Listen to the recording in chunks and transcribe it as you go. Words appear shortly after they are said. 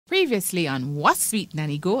Previously on What's Sweet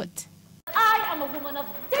Nanny Goat. I am a woman of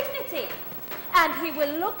dignity, and he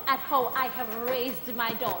will look at how I have raised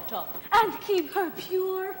my daughter and keep her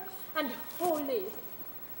pure and holy.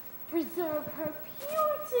 Preserve her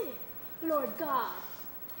purity, Lord God,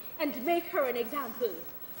 and make her an example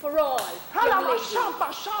for all young ladies.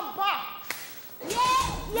 Shampa! Yeah!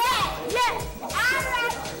 All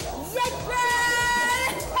right! Yes, girl!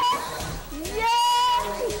 Yeah!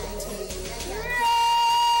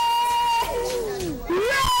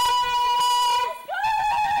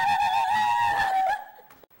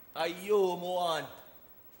 Ayo, Moan.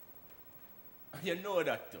 You know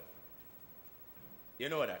that, too. You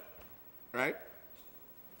know that, right?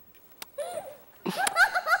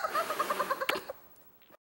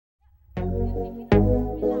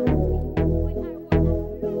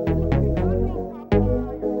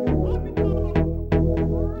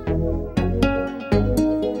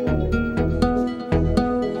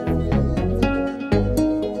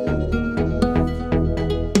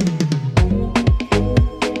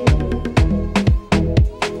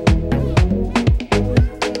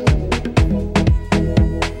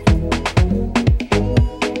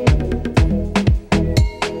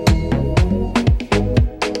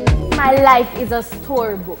 Life is a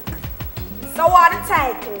storybook. So what the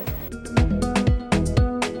title?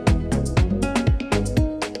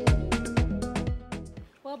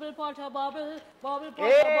 Bubble potter bubble, bubble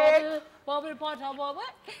potter bubble potter bubble.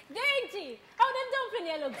 Dainty, how them dumpling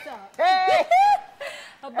you look, sir? Hey!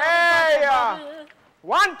 Hey!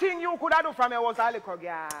 One thing you could have done from me was a little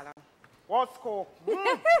girl. What's cook?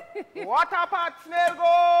 Water pot smell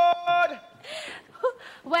good.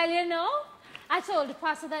 Well, you know, I told the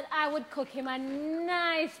pastor that I would cook him a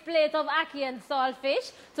nice plate of ackee and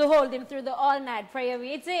saltfish to hold him through the all-night prayer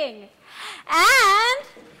meeting. And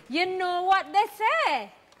you know what they say?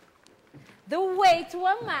 The way to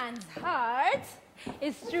a man's heart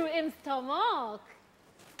is through his stomach.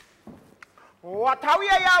 What are we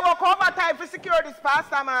here? Work overtime for secure this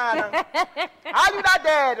pastor, man. Are you not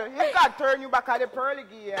dead? You got to turn you back at the pearly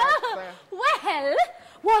gear. Well,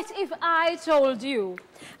 what if I told you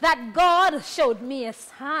that God showed me a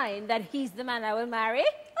sign that he's the man I will marry?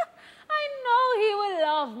 I know he will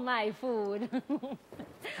love my food.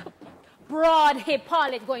 Broad hip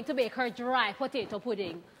Paulette going to make her dry potato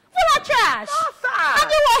pudding. Full of trash. No, sir.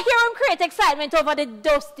 And you will hear him create excitement over the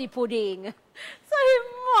dusty pudding. So he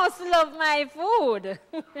must love my food.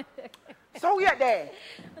 So you're there.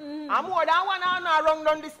 I'm more than 1 hour run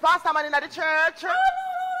down this pastor man in the church. No.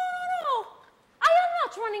 I am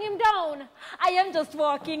not running him down. I am just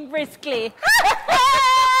walking briskly.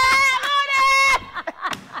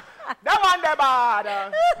 That one there bad.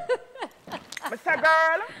 Mr.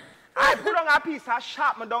 Girl, I put on a piece of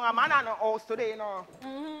shop me down a man at the house today, you know.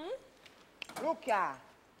 Look here.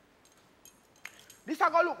 This is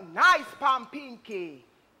going to look nice, Pam Pinky.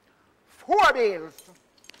 4 bills.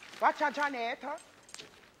 Watch out, Janet.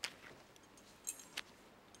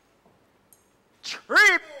 3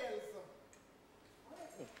 bills.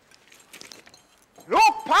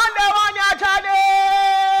 Look, Panda one, ya,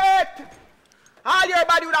 Janet. All your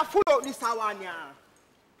body would have full out this one, ya.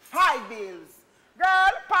 5 bills.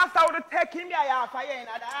 Girl, pastor would take him there for you in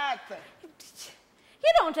that.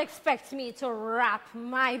 You don't expect me to wrap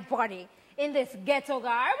my body in this ghetto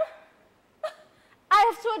garb? I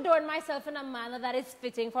have to adorn myself in a manner that is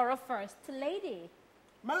fitting for a first lady.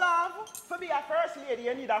 My love, to be a first lady,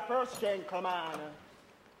 you need a first gentleman.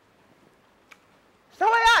 So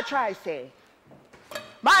what you try to say?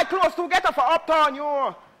 My clothes to get up for uptown,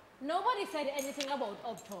 you. Nobody said anything about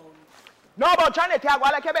uptown. No, but Janet, you go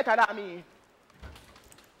like you better than me.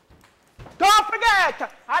 Don't forget,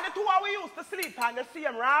 and the two of we used to sleep on the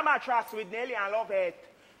same raw mattress with Nelly and Lovett.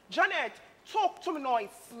 Janet, talk to me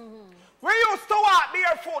nice. We used to walk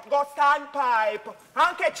barefoot, go standpipe,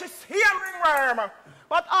 and catch the same ringworm.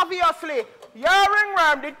 But obviously, your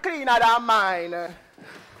ringworm did cleaner than mine.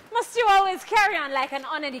 Must you always carry on like an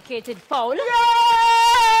uneducated fowl?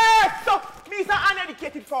 Yes! So, me's an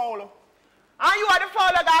uneducated fowl. And you are the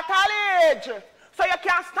fowl that got college. So you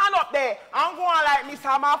can't stand up there and go on like me,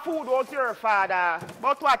 so my food was your father.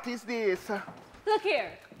 But what is this? Look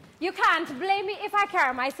here. You can't blame me if I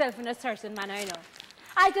carry myself in a certain manner, you know.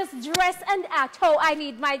 I just dress and act how I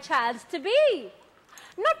need my child to be.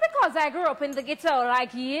 Not because I grew up in the ghetto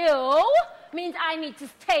like you, means I need to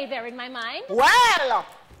stay there in my mind. Well,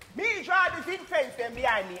 me draw this influence them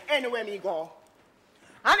behind me anywhere me go.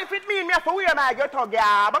 And if it means me have to wear my ghetto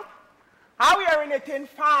garb, I'm wearing it in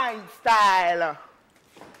fine style.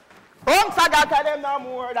 Bumps I got to them no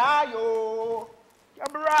more than you.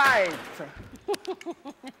 You're bright.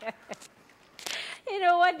 You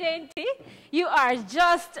know what, Dainty? You are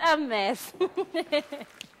just a mess. Oh,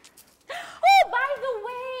 by the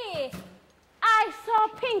way, I saw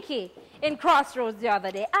Pinky in Crossroads the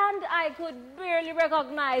other day, and I could barely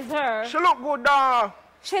recognize her. She look good, dog.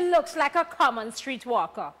 She looks like a common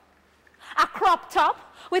streetwalker. A crop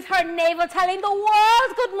top with her navel telling the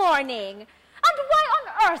world good morning. And why on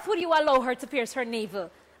earth would you allow her to pierce her navel?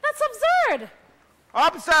 That's absurd.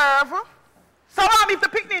 Observe. So I'm if the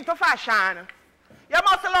picnic to fashion. You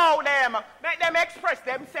must allow them, make them express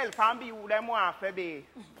themselves and be who them want to be.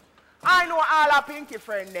 I know all our Pinky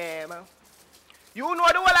friend them. You know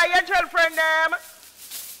the whole of your girlfriend them.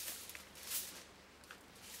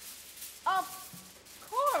 Of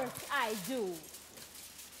course I do.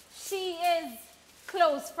 She is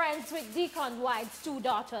close friends with Deacon White's 2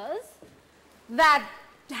 daughters. That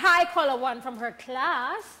high-collar one from her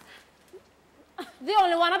class. The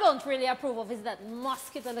only one I don't really approve of is that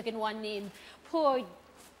mosquito-looking one named poor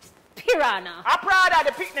Piranha. A Prada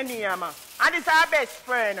the picnic name. And it's our best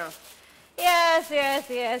friend. Yes,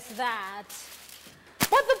 that.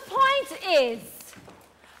 But the point is,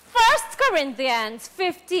 1 Corinthians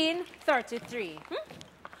 15:33.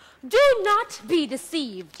 Do not be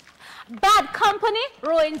deceived. Bad company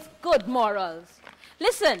ruins good morals.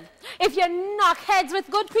 Listen, if you knock heads with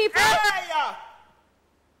good people,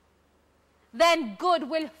 then good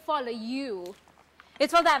will follow you.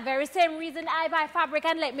 It's for that very same reason I buy fabric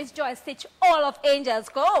and let Miss Joy stitch all of Angel's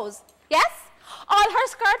clothes. Yes? All her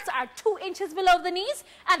skirts are 2 inches below the knees,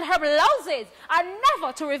 and her blouses are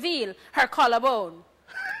never to reveal her collarbone.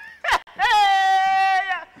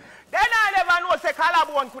 Then I never know say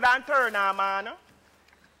collarbone couldn't turn her, man.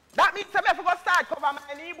 That means I forgot to start cover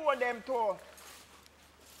my knee bone them too.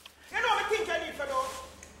 You know what I think I need to do?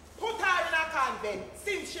 Put her in a convent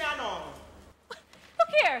since she know.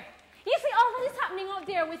 Look here. You see all that is happening out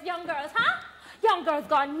there with young girls, huh? Young girls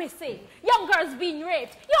gone missing. Young girls being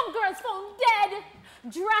raped. Young girls found dead.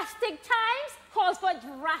 Drastic times calls for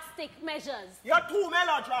drastic measures. You're too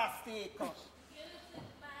melodrastic.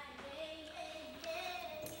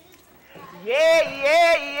 Yeah.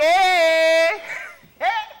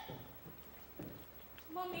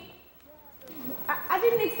 Mommy, I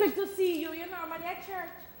didn't expect to see you. You're normally at church.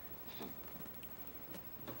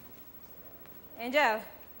 Angel,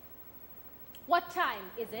 what time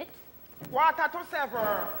is it?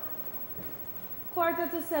 6:45.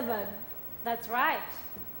 6:45. That's right.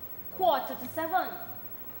 6:45.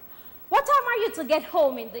 What time are you to get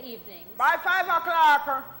home in the evening? By 5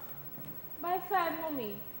 o'clock. By 5,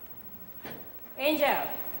 Mommy. Angel,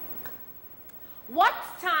 what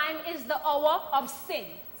time is the hour of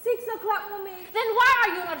sin? 6 o'clock, Mommy. Then why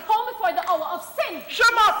are you not home before the hour of sin? She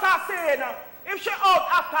must have seen. If she out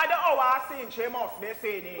after the hour of sin, she must be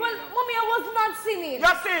sinning. Well, Mommy, I was not sinning.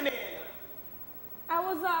 You're sinning. I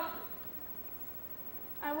was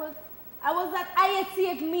at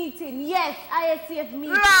ISCF meeting. Yes, ISCF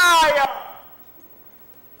meeting. Liar!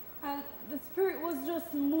 And the spirit was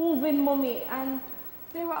just moving, Mommy. And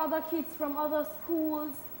there were other kids from other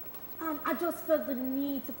schools. And I just felt the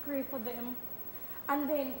need to pray for them. And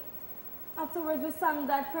then afterwards we sang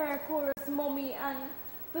that prayer chorus, Mommy. And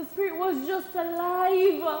the spirit was just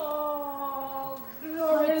alive. Oh,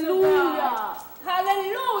 glory to God.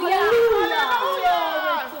 Hallelujah! Hallelujah!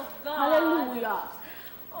 Glory to God! Hallelujah!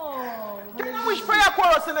 Oh, Do you know which prayer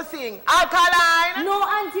chorus in the sing? Alkaline? No,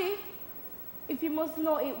 Auntie. If you must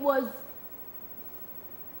know, it was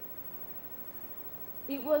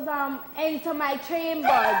Enter My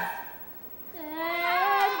Chambers.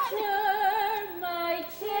 enter my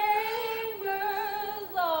chambers.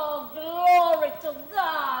 Oh, glory to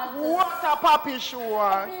God. What a puppy show.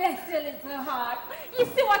 Bless your little heart. You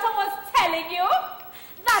see what I was telling you?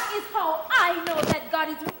 That is how I know that God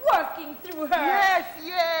is working through her.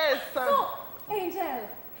 Yes. So, Angel,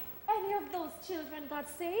 any of those children got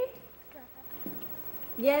saved?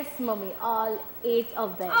 Yes, Mommy, all 8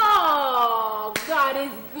 of them. Oh, God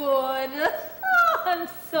is good. Oh, I'm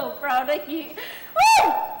so proud of you.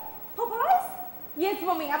 Woo! Popeyes? Yes,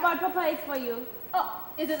 Mommy, I bought Popeyes for you. Oh,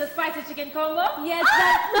 is it the spicy chicken combo? Yes,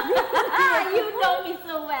 that's... You know me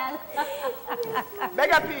so well.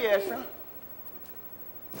 Beg a PS.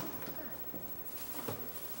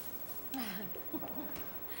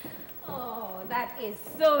 Oh, that is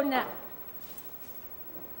so nice.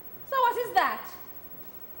 So what is that?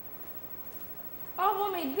 Oh,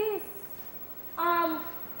 Mommy, this.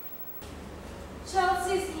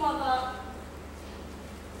 Chelsea's mother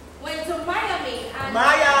went to Miami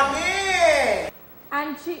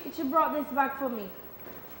and she brought this back for me.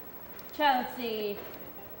 Chelsea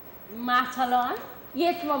Matalon?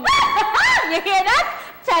 Yes, Mommy. You hear that?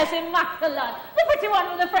 Chelsea Immaculate, the pretty one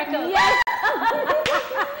with the freckles. Yes.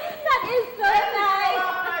 That is so nice.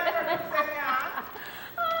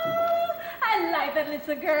 I like that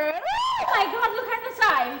little girl. Oh my God, look at the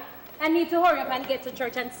time. I need to hurry up and get to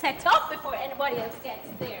church and set up before anybody else gets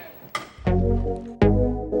there.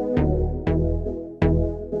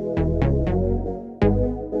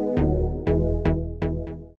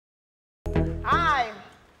 Hi.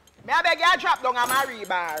 May I beg you to drop down on my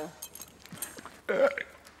rebar?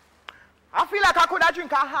 I feel like I could have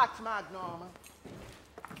drink a hot Magnum.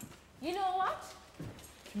 You know what?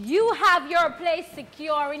 You have your place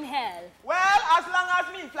secure in hell. Well, as long as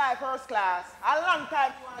me fly first class, a long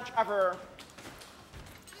time you want to travel.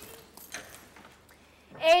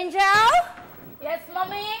 Angel? Yes,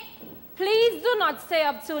 Mommy? Please do not stay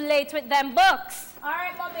up too late with them books. All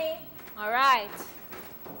right, Mommy. All right.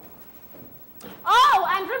 Oh,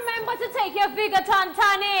 and remember to take your Vigaton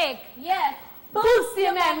tonic. Yes. Boost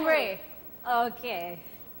your memory. Okay.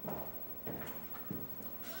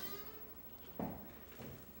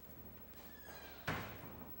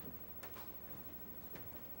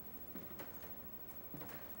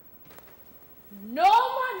 No,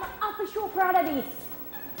 man. I have to show Prada this.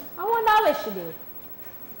 I wonder how she did.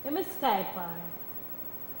 Let me Skype her.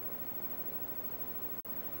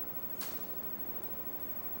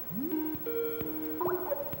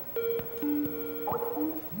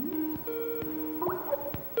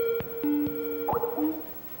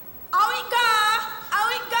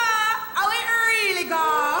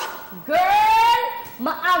 Girl,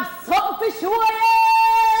 ma have something to show you.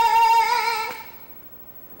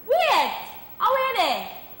 Wait, are we there?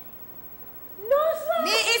 No, sir.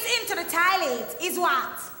 Me is into the toilet. Is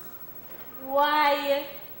what? Why?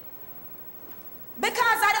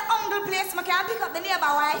 Because at the uncle place, I can pick up the neighbor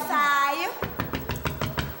Wi-Fi.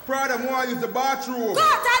 Prada, more use the bathroom. Go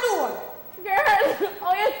out the door. Girl,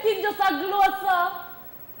 oh, your skin just a glow, sir.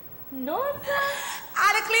 No, sir.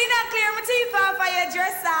 I clean and clear my teeth off for your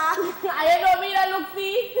dresser. I don't know me that look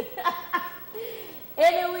see.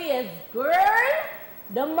 Anyways, girl,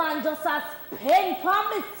 the man just has pen for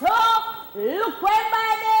me top. Look where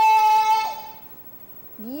my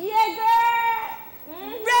yeah, girl.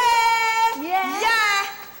 Red. Yeah. Yeah.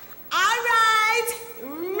 All right.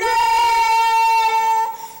 Red.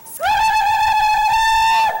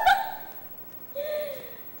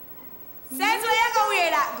 Since where you go, where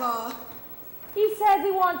that go? He says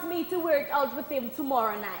he wants me to work out with him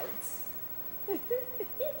tomorrow night.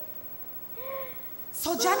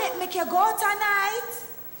 So Janet make you go tonight?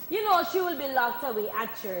 You know she will be locked away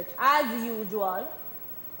at church as usual.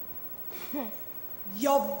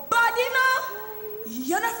 Your body now?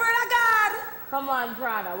 You're not afraid of God? Come on,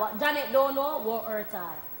 Prada. What Janet don't know won't hurt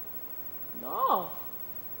her. No.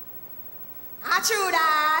 I true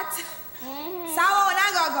that. So I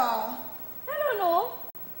wanna go. I don't know.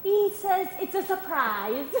 He says it's a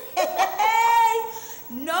surprise. Hey,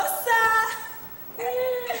 no sir.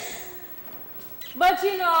 But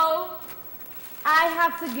you know, I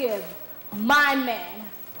have to give my man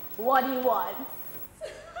what he wants.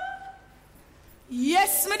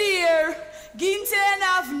 Yes, my dear. Ginty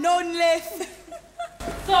enough, none left.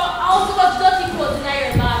 So, how much dirty clothes in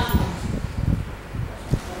your bathroom?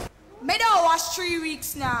 Me don't wash 3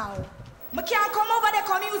 weeks now. Me can't come over there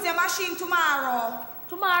come use the machine tomorrow.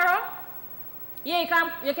 Tomorrow? Yeah,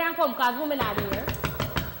 you can come because women are there.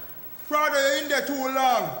 Prada, you're in there too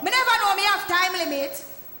long. Me never know me have time limit.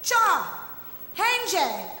 Sure.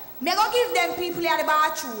 Angel, me go give them people at the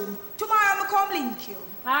bathroom. Tomorrow me come link you.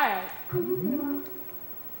 Alright.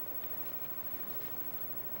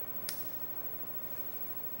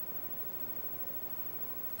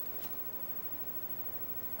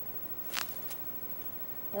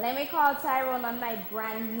 Let me call Tyrone on my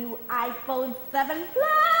brand new iPhone 7 Plus.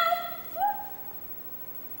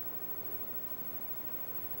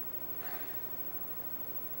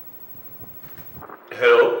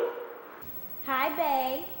 Hello? Hi,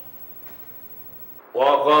 babe.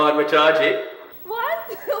 Walk on, me charge it.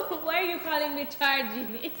 What? Why are you calling me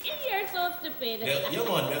charging? You're so stupid. You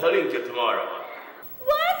man, me calling you tomorrow, man.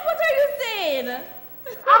 What? What are you saying?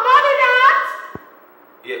 I'm on that.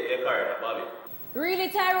 Yeah, correct, Bobby. Really,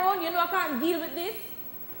 Tyrone? You know I can't deal with this?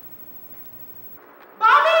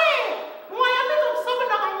 Bobby, why you pick up something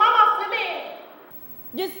that my mama for me?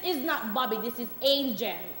 This is not Bobby, this is Angel.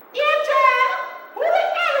 Angel? Who the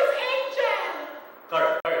hell is Angel?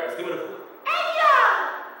 Correct, just give me the phone. Angel,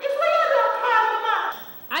 it's what you don't call mama.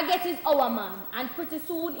 I guess he's our man, and pretty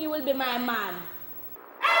soon he will be my man.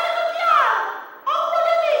 Hey, little girl, how old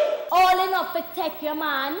is he? All enough to take your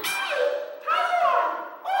man. Hey, Tyrone,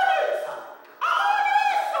 who is? How old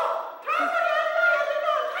is he? Tyrone, you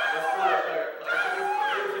know.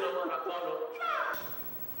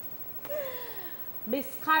 Miss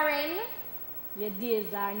Karen, your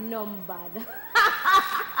days are numbered.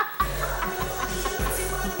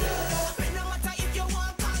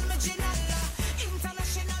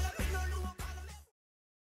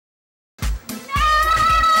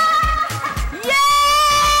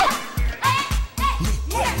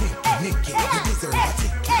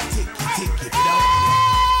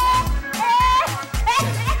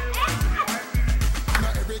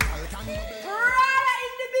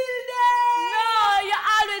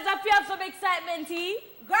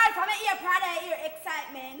 Girl, from here, Prada, here,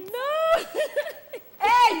 excitement. No.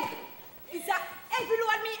 Hey! Is that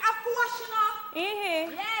everyone me after washing up?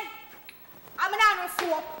 Yeah. I'm not on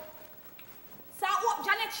soap. So I hope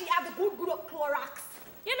Janet, she have the good Clorox.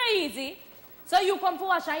 You know easy. So you come for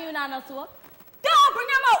wash and you not know soap? Don't bring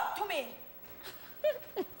them out to me.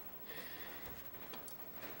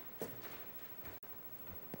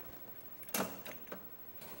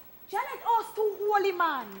 Janet, us too holy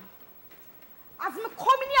man. As me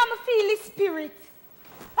come in here, I feel his spirit.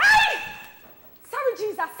 Hey! Sorry,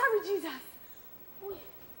 Jesus. Oy.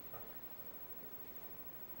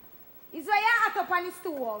 Is why you hot up on the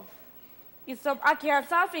stove? It's some accurate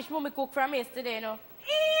saltfish mommy cook from yesterday, you know.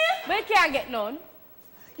 But you can't get none.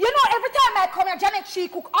 You know, every time I come here, Janet, she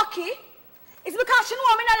cook ackee. It's because she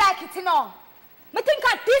know me not like it, you know. Me think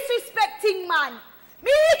of disrespecting man.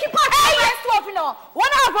 Me keep on my stuff, you know.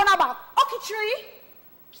 One half on about ackee tree.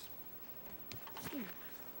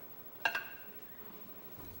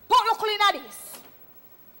 Don't look at this.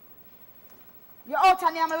 You're out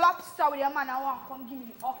and I'm a lobster with your man and want to come give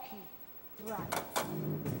me ackee. Right.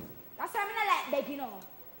 That's why I not like begging, you know.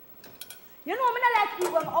 You know, I not like you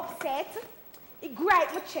when I'm upset. It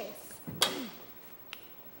gripe my chest.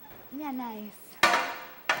 Yeah, nice.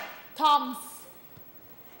 Tom's.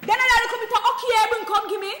 Then I look at me to ackee, bring come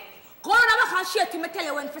give me. Go on and I share to me tell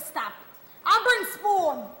you when to stop. And bring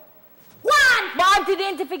spoon. One! But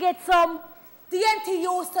didn't forget some. The auntie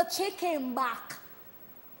used to chicken back.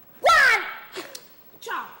 One!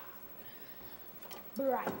 Ciao.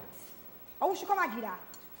 Bright. I wish you come and get that.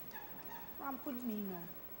 Ram put me, you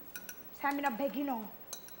know. Time in a beg, you know.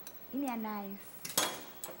 In here nice.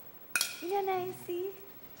 In here nice, see?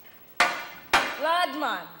 Lord,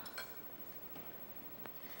 man.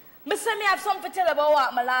 Me say me have something to tell about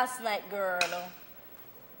what my last night, girl.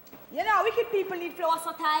 You know, wicked people need flour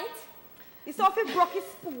so tight. It's off he broke his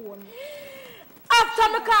spoon.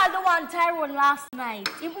 After me called the one Tyrone last night,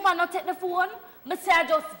 if woman not take the phone, me say I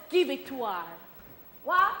just give it to her.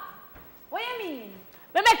 What? What you mean?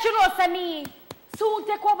 Me make you know say me soon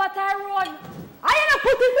take over Tyrone. I ain't not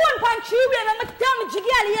put the phone on tree and me tell me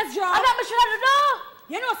jiggy alias job. I got me should have know.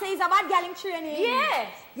 You know say he's a bad girl in training.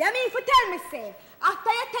 Yeah. You mean if you tell me say, after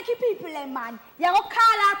you take your people in man, you go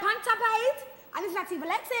call her pants bite? And it's not even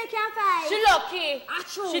like say you can't fight. She lucky.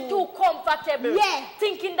 Achoo. She too comfortable. Yeah.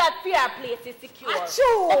 Thinking that fear place is secure.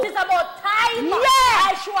 Achoo. It is about time. Yeah.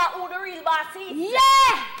 I show her who the real boss is.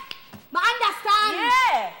 Yeah. But understand.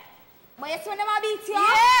 Yeah. But you see when them a beat you?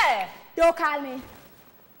 Yeah. Don't call me.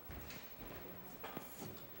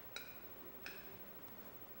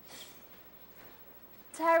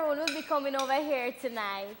 Tyrone will be coming over here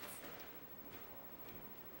tonight.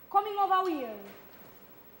 Coming over where?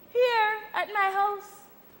 Here, at my house.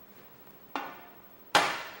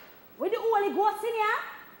 With the Holy Ghost in here?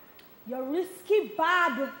 You're risky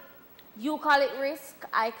bad. You call it risk,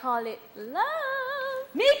 I call it love.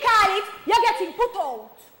 Me call it, you're getting put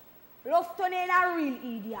out. Love turning a real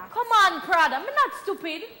idiot. Come on, Prada, I'm not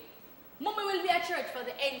stupid. Mommy will be at church for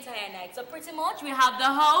the entire night, so pretty much we have the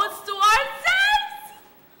house to ourselves.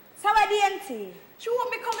 So what the auntie? She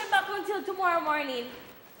won't be coming back until tomorrow morning.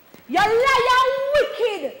 You liar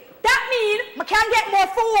wicked. That means I can't get more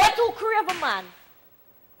food. You're too crave a man.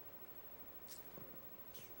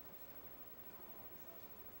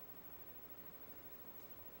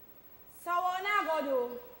 So what I go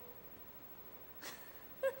do?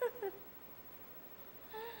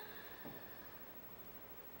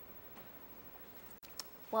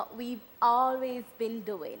 What we've always been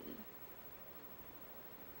doing.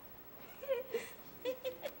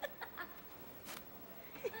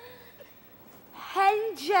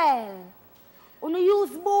 Angel, wanna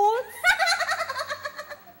use boots?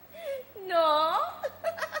 No.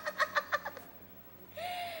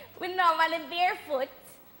 We're normally barefoot.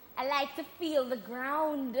 I like to feel the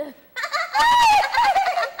ground. You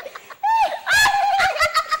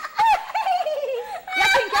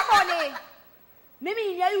think you're funny? Me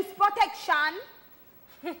mean you use protection?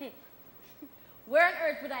 Where on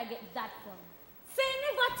earth would I get that from? Say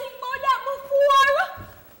never think about that before.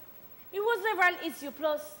 It was never an issue.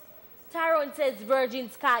 Plus, Tyrone says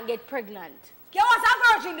virgins can't get pregnant. You was a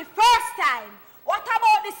virgin the first time. What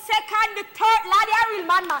about the second, the third? Laddie, a real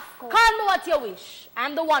man must go. Call me what you wish.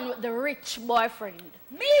 I'm the one with the rich boyfriend.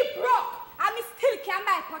 Me broke, and me still can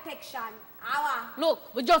buy protection. Awa.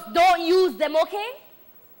 Look, we just don't use them, okay?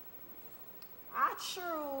 That's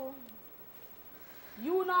true.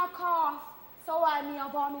 You not cough, so I me a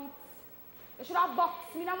vomit. You should have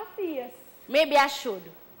boxed me in my face. Maybe I should.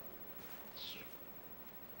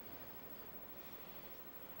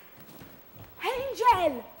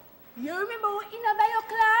 Angel, you remember we in a bio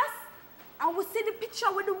class? And we see the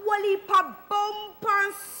picture with the wally pop bump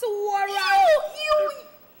and sore.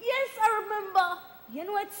 Yes, I remember. You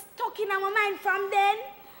know it's stuck in my mind from then.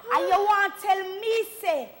 And you want to tell me,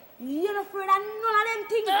 say, you're not afraid of none of them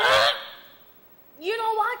things. You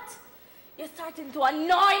know what? You're starting to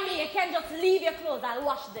annoy me. You can't just leave your clothes. I'll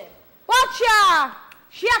wash them. Watch ya!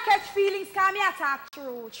 She a catch feelings because me attack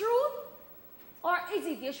truth. Truth? Or is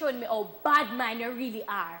it you're showing me how bad man you really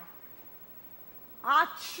are?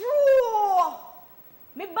 True!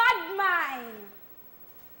 Me bad mind.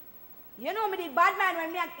 You know me did bad mind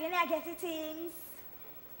when I get the things.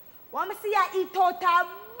 When me see you eat out a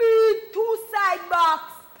big 2-side box,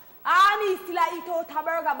 and me still eat out a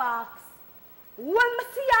burger box. When me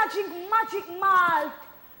see you drink magic malt,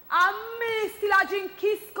 and me still drink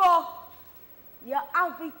Kisco, you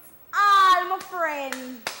have it all, my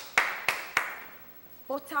friend.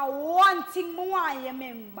 But one thing I want you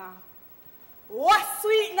remember. What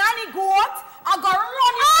sweet nanny goat, I go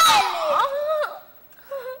running.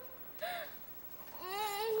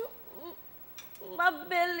 My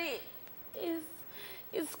belly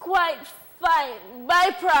is quite fine.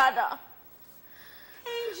 Bye, Prada.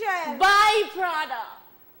 Angel. Bye, Prada.